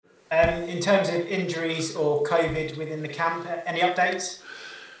In terms of injuries or COVID within the camp, any updates?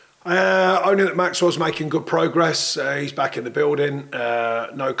 Only that Maxwell's making good progress. He's back in the building.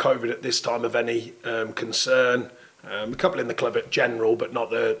 No COVID at this time of any concern. A couple in the club at general, but not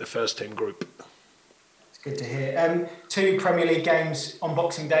the first team group. It's good to hear. 2 Premier League games on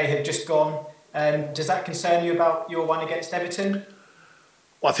Boxing Day have just gone. Does that concern you about your one against Everton?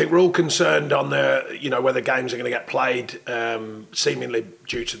 Well, I think we're all concerned on whether games are going to get played, seemingly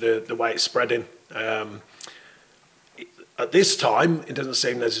due to the way it's spreading. At this time, it doesn't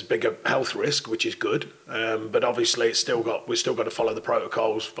seem there's as big a health risk, which is good. But obviously, we've still got to follow the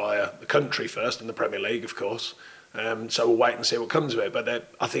protocols via the country first and the Premier League, of course. So we'll wait and see what comes of it.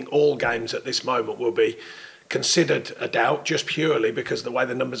 But I think all games at this moment will be considered a doubt just purely because of the way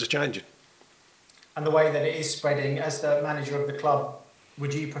the numbers are changing. And the way that it is spreading, as the manager of the club,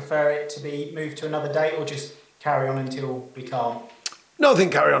 would you prefer it to be moved to another date or just carry on until we can't? No, I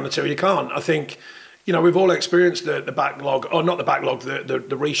think carry on until you can't. I think, we've all experienced the backlog, or not the backlog, the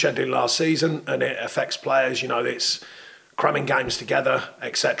rescheduling last season, and it affects players. It's cramming games together,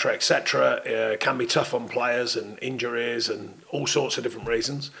 etc., etc. Can be tough on players and injuries and all sorts of different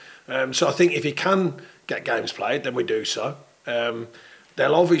reasons. So I think if you can get games played, then we do so.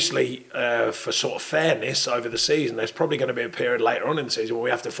 They'll obviously, for sort of fairness over the season, there's probably going to be a period later on in the season where we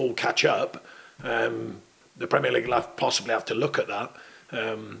have to full catch up. The Premier League will possibly have to look at that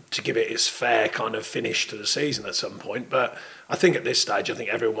to give it its fair kind of finish to the season at some point. But I think at this stage, I think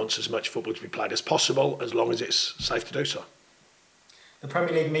everyone wants as much football to be played as possible, as long as it's safe to do so. The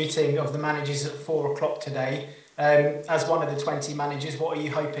Premier League meeting of the managers at 4 o'clock today. As one of the 20 managers, what are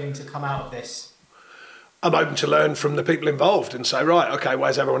you hoping to come out of this? I'm open to learn from the people involved and say, right, okay,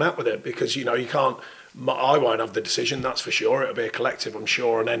 where's everyone at with it? Because, you can't, I won't have the decision, that's for sure. It'll be a collective, I'm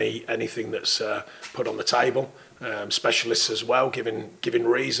sure, on anything that's put on the table. Specialists as well, giving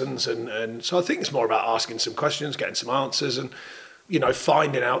reasons. And so I think it's more about asking some questions, getting some answers and,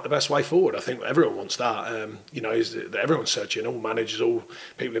 finding out the best way forward. I think everyone wants that. Is that everyone's searching, all managers, all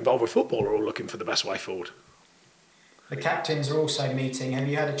people involved with football are all looking for the best way forward. The captains are also meeting. Have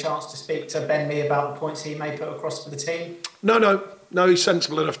you had a chance to speak to Ben Mee about the points he may put across for the team? No, he's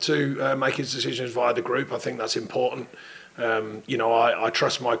sensible enough to make his decisions via the group. I think that's important. I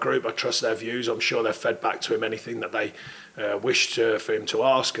trust my group. I trust their views. I'm sure they've fed back to him anything that they wish for him to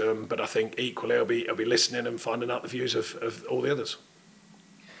ask. But I think equally he'll be listening and finding out the views of all the others.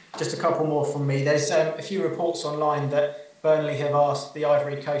 Just a couple more from me. There's a few reports online that Burnley have asked the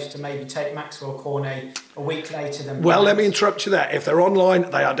Ivory Coast to maybe take Maxwell Cornet a week later than... Well, let me interrupt you there. If they're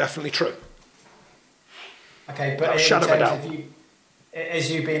online, they are definitely true. Okay, but in terms of you, as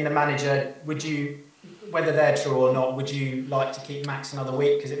you being the manager, would you, whether they're true or not, would you like to keep Max another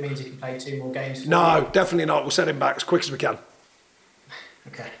week because it means you can play 2 more games? No, definitely not. We'll send him back as quick as we can.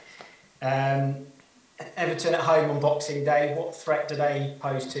 Okay. Everton at home on Boxing Day, what threat do they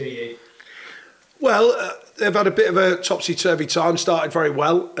pose to you? Well, they've had a bit of a topsy-turvy time, started very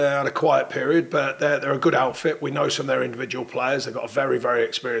well, had a quiet period, but they're a good outfit. We know some of their individual players. They've got a very, very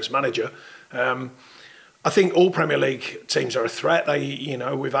experienced manager. I think all Premier League teams are a threat.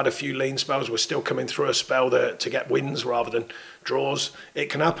 We've had a few lean spells. We're still coming through a spell to get wins rather than draws.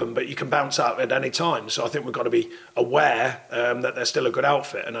 It can happen, but you can bounce out at any time. So I think we've got to be aware that they're still a good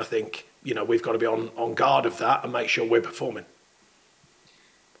outfit. And I think, we've got to be on guard of that and make sure we're performing.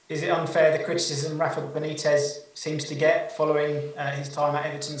 Is it unfair the criticism Rafa Benitez seems to get following his time at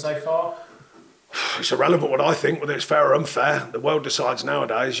Everton so far? It's irrelevant what I think, whether it's fair or unfair. The world decides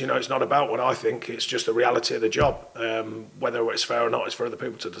nowadays. It's not about what I think. It's just the reality of the job. Whether it's fair or not is for other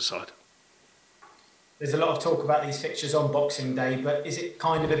people to decide. There's a lot of talk about these fixtures on Boxing Day, but is it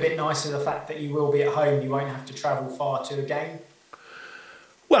kind of a bit nicer the fact that you will be at home, you won't have to travel far to a game?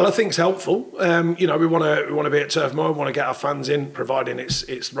 Well, I think it's helpful. We want to be at Turf Moor. We want to get our fans in, providing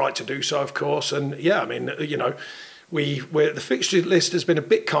it's right to do so, of course. And yeah, I mean, the fixture list has been a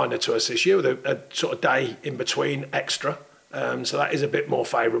bit kinder to us this year, with a sort of day in between extra. So that is a bit more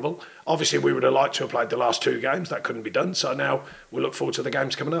favourable. Obviously, we would have liked to have played the last 2 games. That couldn't be done. So now we look forward to the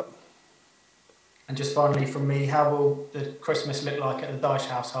games coming up. And just finally from me, how will the Christmas look like at the Dyche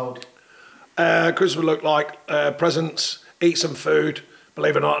household? Christmas will look like presents, eat some food.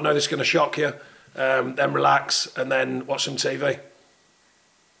 Believe it or not, I know this is going to shock you. Then relax and then watch some TV.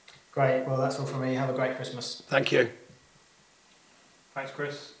 Great. Well, that's all from me. Have a great Christmas. Thank you. Thanks,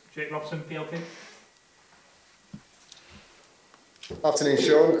 Chris. Jake Robson, PLP. Afternoon,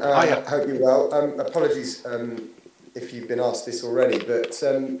 Sean. Hiya. Hope you're well. Apologies if you've been asked this already, but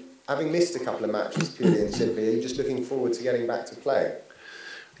having missed a couple of matches purely and simply, are you just looking forward to getting back to playing?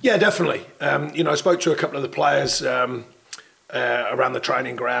 Yeah, definitely. I spoke to a couple of the players around the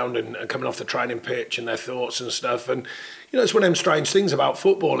training ground and coming off the training pitch and their thoughts and stuff. And, it's one of them strange things about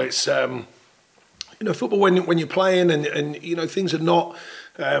football. It's, football when you're playing and things are not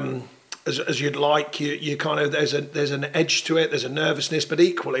as you'd like, you kind of, there's an edge to it, there's a nervousness, but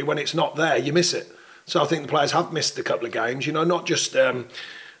equally when it's not there, you miss it. So I think the players have missed a couple of games, not just the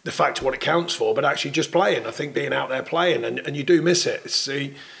fact of what it counts for, but actually just playing. I think being out there playing, and you do miss it. It's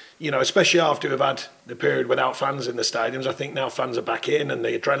especially after we've had the period without fans in the stadiums. I think now fans are back in, and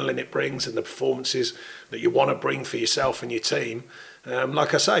the adrenaline it brings and the performances that you want to bring for yourself and your team.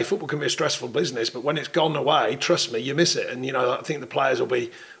 Like I say, football can be a stressful business, but when it's gone away, trust me, you miss it. And I think the players will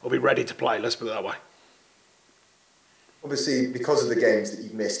be ready to play. Let's put it that way. Obviously, because of the games that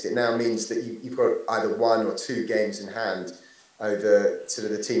you've missed, it now means that you've got either 1 or 2 games in hand over sort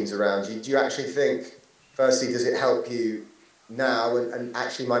of the teams around you. Do you actually think, firstly, does it help you now, and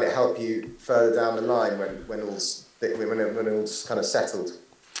actually might it help you further down the line when all's kind of settled?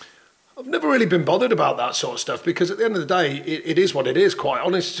 I've never really been bothered about that sort of stuff, because at the end of the day, it is what it is. Quite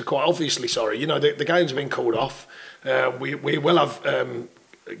obviously. The games have been called off. We will have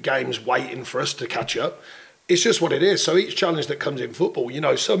games waiting for us to catch up. It's just what it is. So each challenge that comes in football,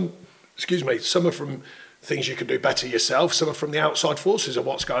 some are from things you can do better yourself. Some are from the outside forces of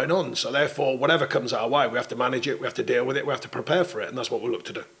what's going on. So therefore, whatever comes our way, we have to manage it, we have to deal with it, we have to prepare for it, and that's what we'll look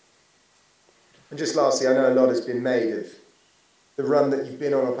to do. And just lastly, I know a lot has been made of the run that you've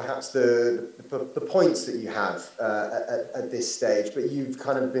been on, or perhaps the points that you have at this stage, but you've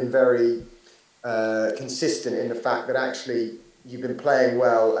kind of been very consistent in the fact that actually you've been playing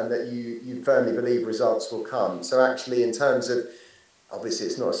well and that you firmly believe results will come. So actually, in terms of, obviously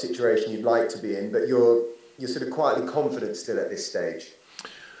it's not a situation you'd like to be in, but you're sort of quietly confident still at this stage.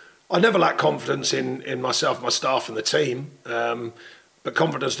 I never lack confidence in myself, my staff and the team, but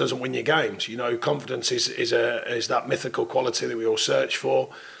confidence doesn't win your games. Confidence is that mythical quality that we all search for.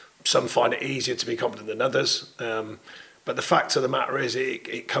 Some find it easier to be confident than others. But the fact of the matter is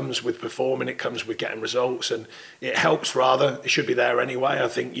it comes with performing, it comes with getting results, and it helps rather. It should be there anyway. I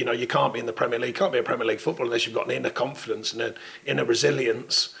think, you can't be in the Premier League, can't be a Premier League footballer unless you've got an inner confidence and an inner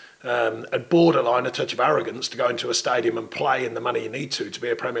resilience, a borderline, a touch of arrogance to go into a stadium and play in the manner you need to be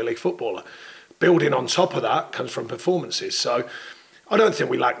a Premier League footballer. Building on top of that comes from performances. So I don't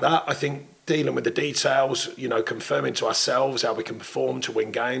think we lack that. I think dealing with the details, confirming to ourselves how we can perform to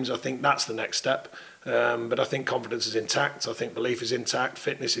win games, I think that's the next step. But I think confidence is intact. I think belief is intact.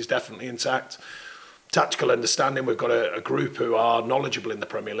 Fitness is definitely intact. Tactical understanding, we've got a group who are knowledgeable in the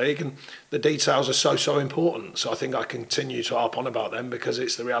Premier League, and the details are so important. So I think I continue to harp on about them because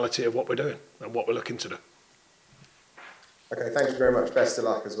it's the reality of what we're doing and what we're looking to do. Okay, thank you very much. Best of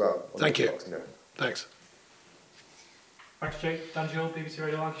luck as well. Thank you. Thanks. Thanks, Jake. Dan Gill, BBC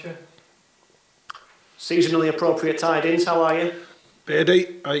Radio Lancashire. Seasonally appropriate tidings, how are you?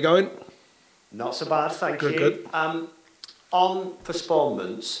 Beardy, how you going? Not so bad, thank you. Good. On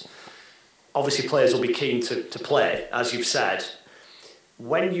postponements, obviously players will be keen to play, as you've said.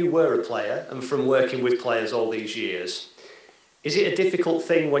 When you were a player, and from working with players all these years, is it a difficult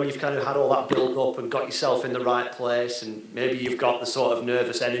thing when you've kind of had all that build-up and got yourself in the right place, and maybe you've got the sort of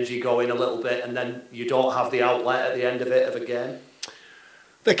nervous energy going a little bit, and then you don't have the outlet at the end of it of a game?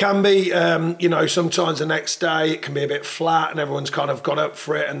 There can be, sometimes the next day it can be a bit flat and everyone's kind of got up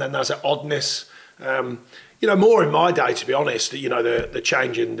for it, and then there's an oddness. More in my day, to be honest, the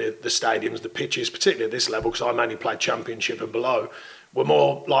change in the stadiums, the pitches, particularly at this level, because I mainly played Championship and below, were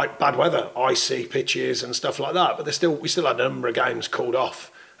more like bad weather, icy pitches and stuff like that. But we still had a number of games called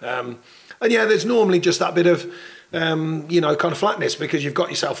off. There's normally just that bit of, kind of flatness because you've got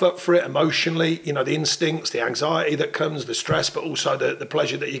yourself up for it emotionally, the instincts, the anxiety that comes, the stress, but also the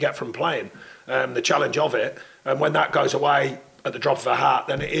pleasure that you get from playing, the challenge of it. And when that goes away at the drop of a hat,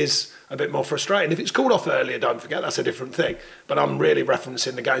 then it is a bit more frustrating. If it's called off earlier, don't forget, that's a different thing. But I'm really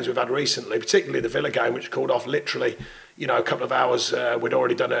referencing the games we've had recently, particularly the Villa game, which called off literally, a couple of hours. We'd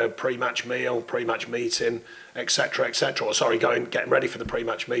already done a pre-match meal, pre-match meeting, etc., etc. Getting ready for the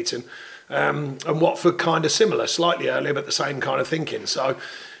pre-match meeting. And Watford kind of similar, slightly earlier, but the same kind of thinking. So,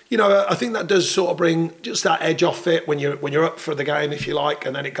 I think that does sort of bring just that edge off it when you're up for the game, if you like,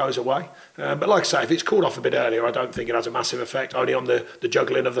 and then it goes away. But like I say, if it's called off a bit earlier, I don't think it has a massive effect, only on the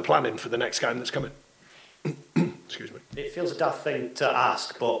juggling of the planning for the next game that's coming. Excuse me. It feels a daft thing to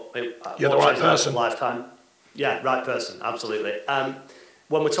ask, but you're the right person. Lifetime. Yeah, right person, absolutely.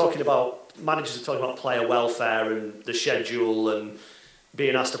 When we're talking about, managers are talking about player welfare and the schedule and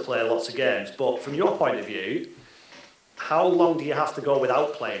being asked to play lots of games, but from your point of view, how long do you have to go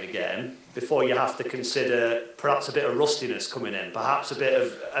without playing a game before you have to consider perhaps a bit of rustiness coming in, perhaps a bit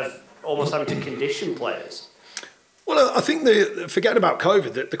of almost having to condition players? Well, I think forgetting about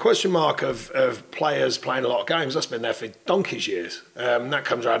COVID, the question mark of players playing a lot of games, that's been there for donkey's years. That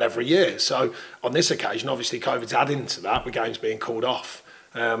comes around every year. So on this occasion, obviously COVID's adding to that with games being called off.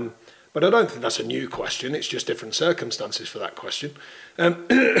 But I don't think that's a new question. It's just different circumstances for that question.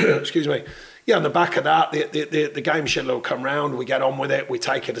 Excuse me. Yeah, on the back of that, the game schedule will come round. We get on with it. We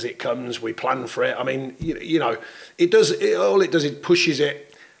take it as it comes. We plan for it. I mean, you know, all it does is pushes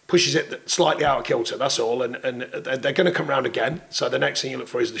it slightly out of kilter. That's all. And they're going to come round again. So the next thing you look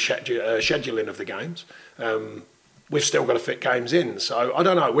for is the scheduling of the games. We've still got to fit games in. So I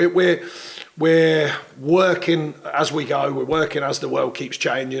don't know. We're working as we go. We're working as the world keeps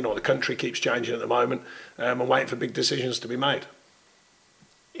changing or the country keeps changing at the moment, and waiting for big decisions to be made.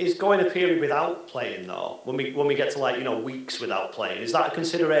 Is going a period without playing though, when we get to like, you know, weeks without playing, is that a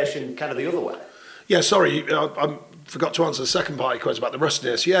consideration kind of the other way? Yeah, sorry, I forgot to answer the second part of your question about the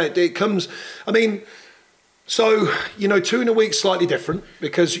rustiness. Yeah, it comes. I mean, so you know, 2 in a week's slightly different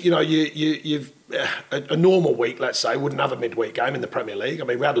because you know you've a normal week, let's say, wouldn't have a midweek game in the Premier League. I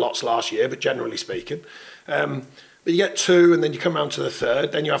mean, we had lots last year, but generally speaking, but you get 2, and then you come around to the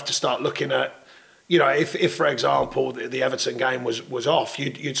third, then you have to start looking at. You know, if for example the Everton game was off,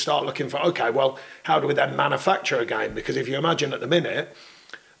 you'd start looking for, okay, well, how do we then manufacture a game? Because if you imagine at the minute,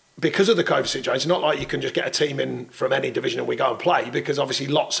 because of the COVID situation, it's not like you can just get a team in from any division and we go and play, because obviously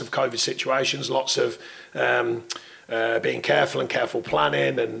lots of COVID situations, lots of being careful and careful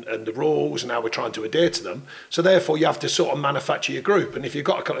planning and the rules, and how we're trying to adhere to them. So therefore you have to sort of manufacture your group. And if you've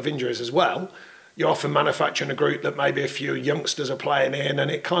got a couple of injuries as well, you're often manufacturing a group that maybe a few youngsters are playing in, and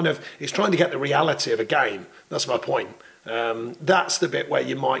it's trying to get the reality of a game. That's my point. That's the bit where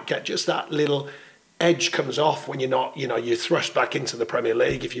you might get just that little edge comes off when you're not, you know, you're thrust back into the Premier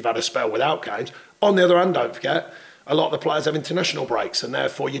League if you've had a spell without games. On the other hand, don't forget, a lot of the players have international breaks, and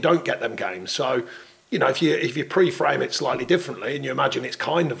therefore you don't get them games. So, you know, if you pre-frame it slightly differently and you imagine it's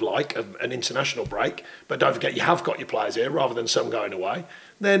kind of like an international break, but don't forget you have got your players here rather than some going away,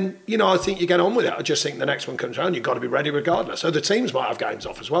 then, you know, I think you get on with it. I just think the next one comes around, you've got to be ready regardless. So the teams might have games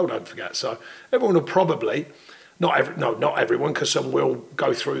off as well, don't forget. So everyone will probably, not everyone, because some will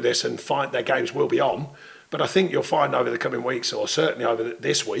go through this and find their games will be on. But I think you'll find over the coming weeks, or certainly over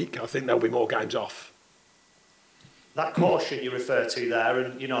this week, I think there'll be more games off. That caution you refer to there,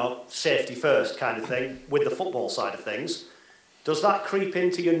 and, you know, safety first kind of thing, with the football side of things, does that creep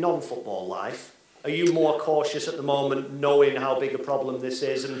into your non-football life? Are you more cautious at the moment, knowing how big a problem this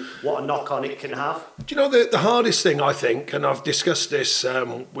is and what a knock-on it can have? Do you know, the hardest thing, I think, and I've discussed this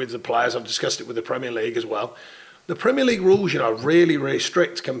with the players, I've discussed it with the Premier League as well, the Premier League rules, you know, are really, really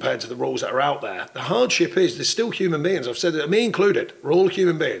strict compared to the rules that are out there. The hardship is there's still human beings. I've said that, me included, we're all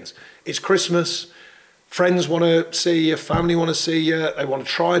human beings. It's Christmas. Friends want to see you, family want to see you, they want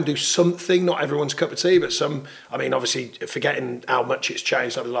to try and do something, not everyone's cup of tea, but some, I mean, obviously forgetting how much it's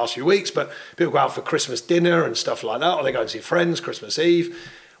changed over the last few weeks, but people go out for Christmas dinner and stuff like that, or they go and see friends Christmas Eve.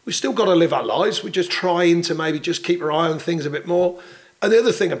 We've still got to live our lives. We're just trying to maybe just keep our eye on things a bit more. And the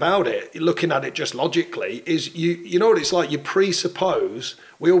other thing about it, looking at it just logically, is you know what it's like, you presuppose,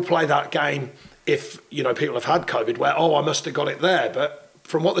 we all play that game if, you know, people have had COVID where, oh, I must have got it there, but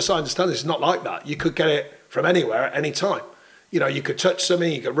from what the science tells us, it's not like that. You could get it from anywhere at any time. You know, you could touch something,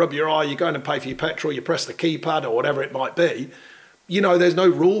 you could rub your eye, you go in and pay for your petrol, you press the keypad or whatever it might be. You know, there's no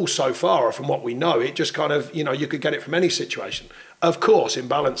rule so far from what we know. It just kind of, you know, you could get it from any situation. Of course, in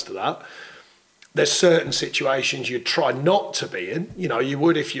balance to that, there's certain situations you'd try not to be in. You know, you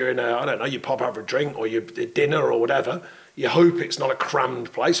would if you're in I don't know, you pop over a drink or you're at dinner or whatever. You hope it's not a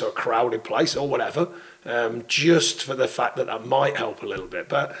crammed place or a crowded place or whatever, just for the fact that might help a little bit.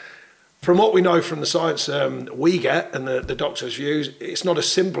 But from what we know from the science we get and the doctor's views, it's not as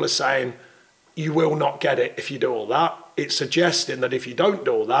simple as saying you will not get it if you do all that. It's suggesting that if you don't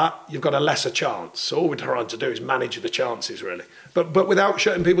do all that, you've got a lesser chance. So all we're trying to do is manage the chances, really. But without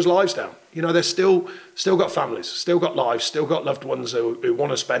shutting people's lives down. You know, they're still got families, still got lives, still got loved ones who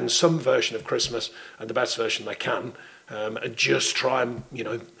want to spend some version of Christmas and the best version they can. And just try and, you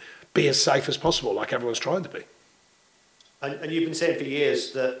know, be as safe as possible, like everyone's trying to be. And you've been saying for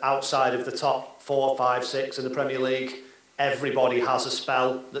years that outside of the top 4, 5, 6 in the Premier League, everybody has a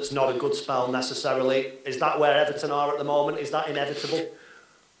spell that's not a good spell necessarily. Is that where Everton are at the moment? Is that inevitable?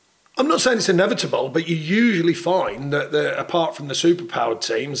 I'm not saying it's inevitable, but you usually find that apart from the superpowered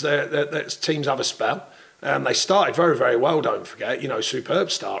teams, that teams have a spell. They started very, very well, don't forget. You know, superb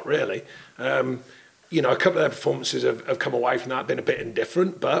start, really. You know, a couple of their performances have come away from that, been a bit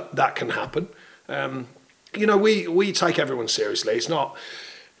indifferent, but that can happen. You know, we take everyone seriously. It's not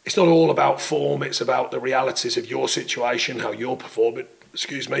all about form. It's about the realities of your situation, how you're performing.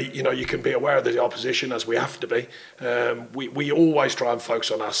 excuse me, you can be aware of the opposition, as we have to be. We always try and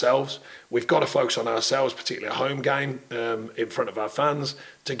focus on ourselves. We've got to focus on ourselves, particularly a home game in front of our fans,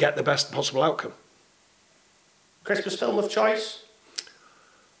 to get the best possible outcome. Christmas film of choice?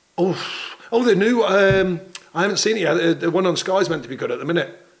 Oh, the new. I haven't seen it yet. The one on Sky is meant to be good at the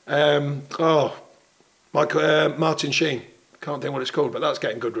minute. Martin Sheen. Can't think what it's called, but that's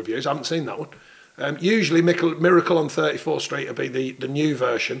getting good reviews. I haven't seen that one. Usually Miracle on 34th Street would be the new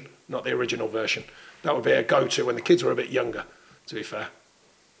version, not the original version. That would be a go-to when the kids were a bit younger, to be fair.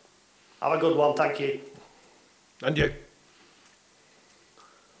 Have a good one, thank you. And you.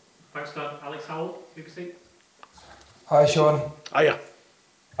 Thanks, Dan. Alex Howell, BBC. Hi, Sean. Hiya.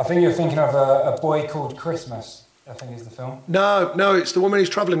 I think you're thinking of A Boy Called Christmas, I think is the film. No, it's the woman who's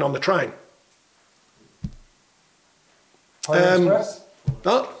travelling on the train. Polar Express?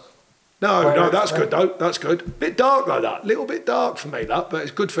 No, that's good though. That's good. Bit dark though, that. Little bit dark for me, that, but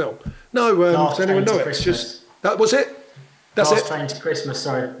it's a good film. No, does anyone know it? It's just that was it. Last Train to Christmas.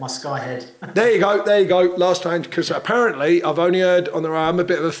 Sorry, my Sky head. There you go. Last Train to Christmas. Apparently, I've only heard on the. I'm a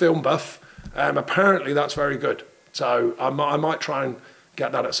bit of a film buff. Apparently, that's very good. So I might try and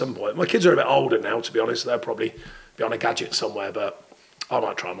get that at some point. My kids are a bit older now, to be honest. They'll probably be on a gadget somewhere, but I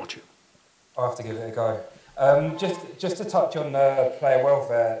might try and watch it. I'll have to give it a go. Just to touch on player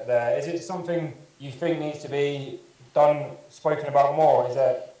welfare there, is it something you think needs to be spoken about more?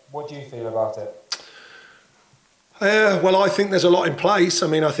 What do you feel about it? Well, I think there's a lot in place. I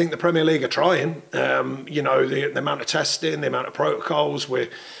mean, I think the Premier League are trying. The amount of testing, the amount of protocols. If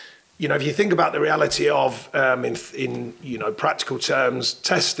you think about the reality of, in practical terms,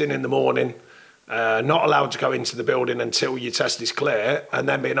 testing in the morning, not allowed to go into the building until your test is clear, and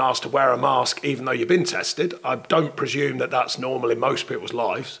then being asked to wear a mask even though you've been tested. I don't presume that that's normal in most people's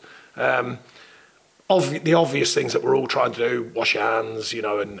lives. The obvious things that we're all trying to do, wash your hands,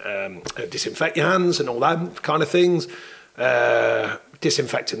 and disinfect your hands and all that kind of things,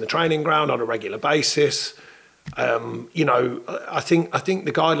 disinfecting the training ground on a regular basis. I think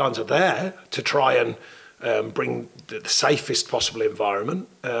the guidelines are there to try and bring the safest possible environment.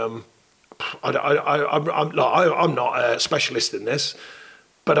 I'm not a specialist in this,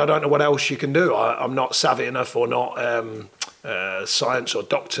 but I don't know what else you can do. I'm not savvy enough or not science or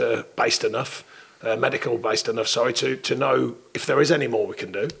doctor based enough, medical based enough, to know if there is any more we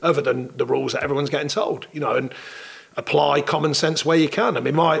can do other than the rules that everyone's getting told, and apply common sense where you can. I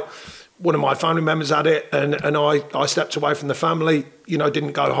mean, one of my family members had it, and I stepped away from the family,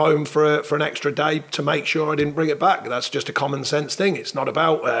 didn't go home for an extra day to make sure I didn't bring it back. That's just a common sense thing. It's not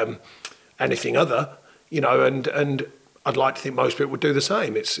about anything other, and I'd like to think most people would do the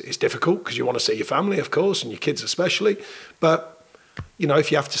same. It's difficult because you want to see your family, of course, and your kids especially, but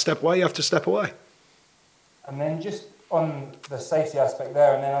if you have to step away, you have to step away. And then just on the safety aspect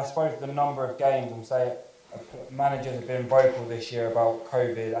there, and then I suppose the number of games, and say managers have been vocal this year about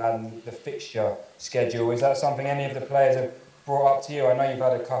COVID and the fixture schedule. Is that something any of the players have brought up to you? I know you've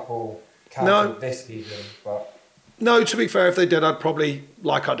had a couple cancelled this season, but... No, to be fair, if they did, I'd probably,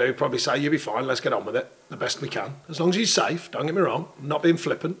 like I do, probably say, you'll be fine, let's get on with it the best we can. As long as you're safe, don't get me wrong, I'm not being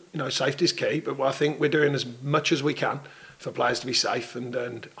flippant, safety's key, but I think we're doing as much as we can for players to be safe,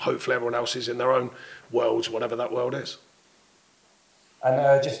 and hopefully everyone else is in their own worlds, whatever that world is.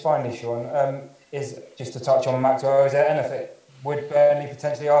 And just finally, Sean, is just to touch on Maxwell, is there anything, would Burnley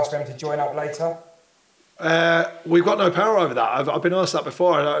potentially ask him to join up later? We've got no power over that. I've been asked that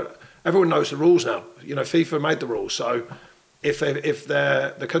before. Everyone knows the rules now. FIFA made the rules. So if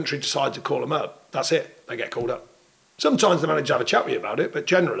the country decide to call them up, that's it. They get called up. Sometimes the manager have a chat with you about it, but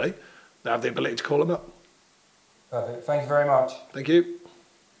generally they have the ability to call them up. Perfect. Thank you very much. Thank you.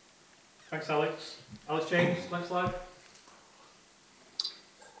 Thanks, Alex. Alex James, next live.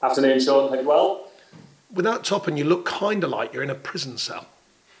 Afternoon, Sean. Hope you're well. Without topping, you look kind of like you're in a prison cell.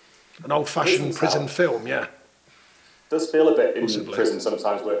 An old-fashioned prison film, yeah. Does feel a bit in prison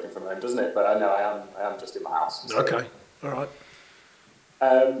sometimes working from home, doesn't it? But I know I am just in my house. So. Okay, all right.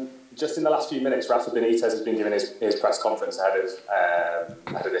 Just in the last few minutes, Rafa Benitez has been giving his press conference ahead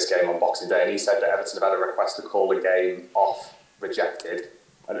of this game on Boxing Day, and he said that Everton have had a request to call the game off rejected,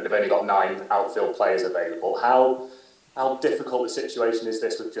 and that they've only got 9 outfield players available. How difficult a situation is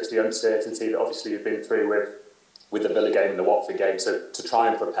this with just the uncertainty that obviously you've been through with the Villa game and the Watford game, so to try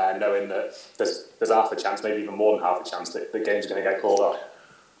and prepare, knowing that there's half a chance, maybe even more than half a chance, that the game's going to get called off?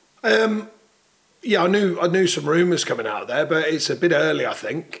 Yeah, I knew some rumours coming out there, but it's a bit early, I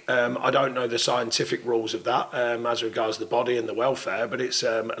think. I don't know the scientific rules of that as regards the body and the welfare, but it's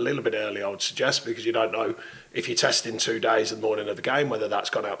a little bit early, I would suggest, because you don't know if you test in 2 days in the morning of the game, whether that's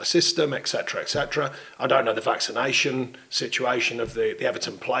gone out the system, etc., etc. I don't know the vaccination situation of the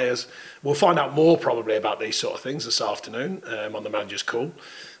Everton players. We'll find out more probably about these sort of things this afternoon on the manager's call.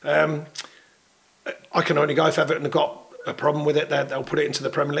 I can only go if Everton have got a problem with it. They'll put it into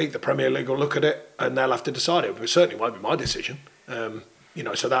the Premier League. The Premier League will look at it and they'll have to decide it. It certainly won't be my decision.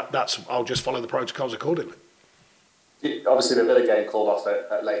 So that's I'll just follow the protocols accordingly. Obviously, the Villa game called off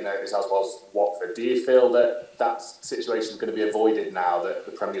at late notice, as was Watford. Do you feel that situation is going to be avoided now that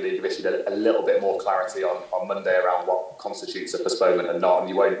the Premier League have issued a little bit more clarity on Monday around what constitutes a postponement and not, and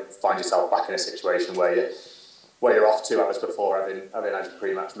you won't find yourself back in a situation where you're off 2 hours before having had your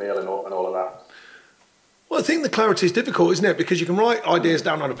pre-match meal and all of that? Well, I think the clarity is difficult, isn't it? Because you can write ideas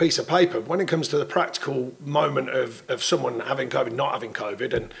down on a piece of paper. When it comes to the practical moment of someone having COVID, not having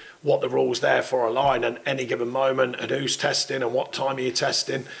COVID, and what the rules therefore align at any given moment, and who's testing and what time are you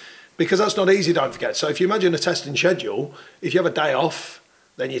testing, because that's not easy, don't forget. So if you imagine a testing schedule, if you have a day off,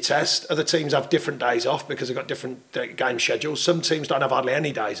 then you test. Other teams have different days off because they've got different game schedules. Some teams don't have hardly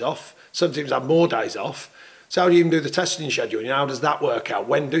any days off. Some teams have more days off. So how do you even do the testing schedule? How does that work out?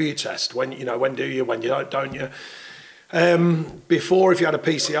 When do you test? When do you? When you don't you? Before, if you had a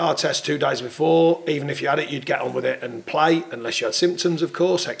PCR test 2 days before, even if you had it, you'd get on with it and play, unless you had symptoms, of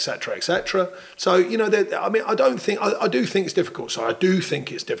course, etc., etc. So I do think it's difficult. So I do think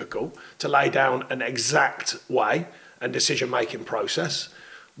it's difficult to lay down an exact way and decision-making process.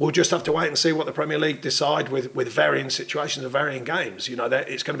 We'll just have to wait and see what the Premier League decide with varying situations and varying games.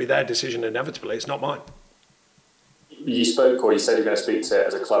 It's going to be their decision inevitably. It's not mine. You spoke, or you said you're going to speak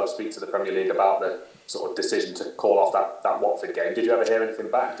to the Premier League about the sort of decision to call off that Watford game. Did you ever hear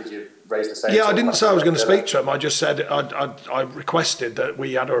anything back? Did you raise the same? Yeah, I didn't say I was going to speak to him. I just said I requested that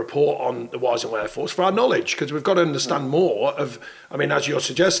we had a report on the whys and wherefores for our knowledge, because we've got to understand more of, as you're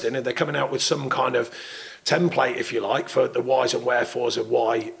suggesting, they're coming out with some kind of template, if you like, for the whys and wherefores of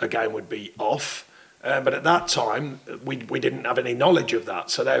why a game would be off. But at that time, we didn't have any knowledge of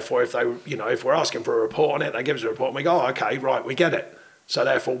that. So therefore, if we're asking for a report on it, they give us a report and we go, oh, okay, right, we get it. So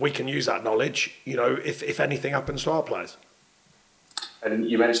therefore, we can use that knowledge, if anything happens to our players. And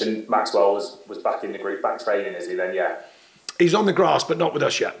you mentioned Maxwell was back in the group, back training, is he then? Yeah. He's on the grass, but not with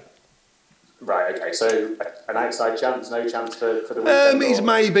us yet. Right, okay. So an outside chance, no chance for the weekend?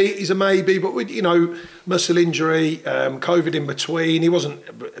 He's a maybe, but with, muscle injury, COVID in between. He wasn't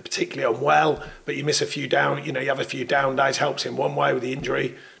particularly unwell, but you miss a few down, you have a few down days, helps in one way with the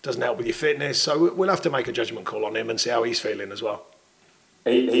injury, doesn't help with your fitness. So we'll have to make a judgment call on him and see how he's feeling as well.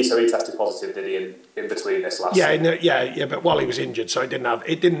 He tested positive, did he, in between this last season? Yeah, but while he was injured, so it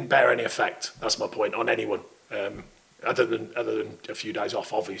didn't bear any effect. That's my point, on anyone. Other than a few days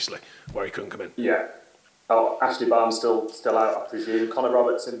off, obviously, where he couldn't come in. Yeah. Oh, Ashley Barnes still out, I presume. Connor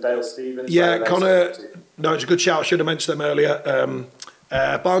Roberts and Dale Stevens. Yeah, Connor. No, it's a good shout. I should have mentioned them earlier.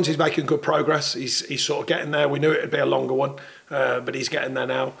 Barnes is making good progress. He's sort of getting there. We knew it would be a longer one, but he's getting there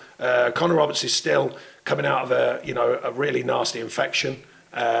now. Connor Roberts is still coming out of a really nasty infection.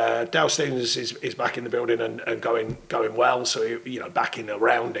 Dale Stevens is back in the building and going well. So backing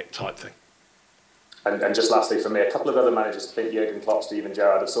around it type thing. And just lastly for me, a couple of other managers, I think Jurgen Klopp, Steven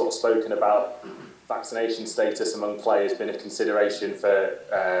Gerrard, have sort of spoken about vaccination status among players being a consideration for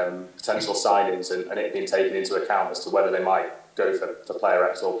potential signings and it being taken into account as to whether they might go for player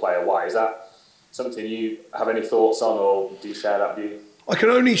X or player Y. Is that something you have any thoughts on, or do you share that view? I can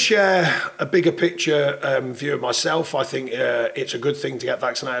only share a bigger picture view of myself. I think it's a good thing to get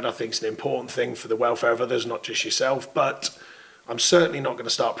vaccinated. I think it's an important thing for the welfare of others, not just yourself. But I'm certainly not going to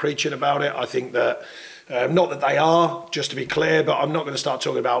start preaching about it. I think that, not that they are, just to be clear, but I'm not going to start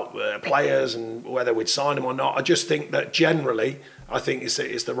talking about players and whether we'd sign them or not. I just think that generally, I think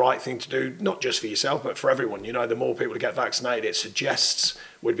it's the right thing to do, not just for yourself, but for everyone. The more people that get vaccinated, it suggests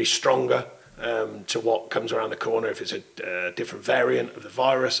we'd be stronger to what comes around the corner if it's a different variant of the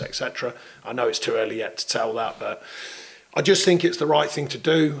virus, etc. I know it's too early yet to tell that, but I just think it's the right thing to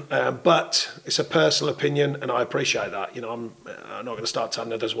do, but it's a personal opinion, and I appreciate that. I'm not going to start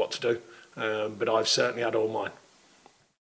telling others what to do, but I've certainly had all mine.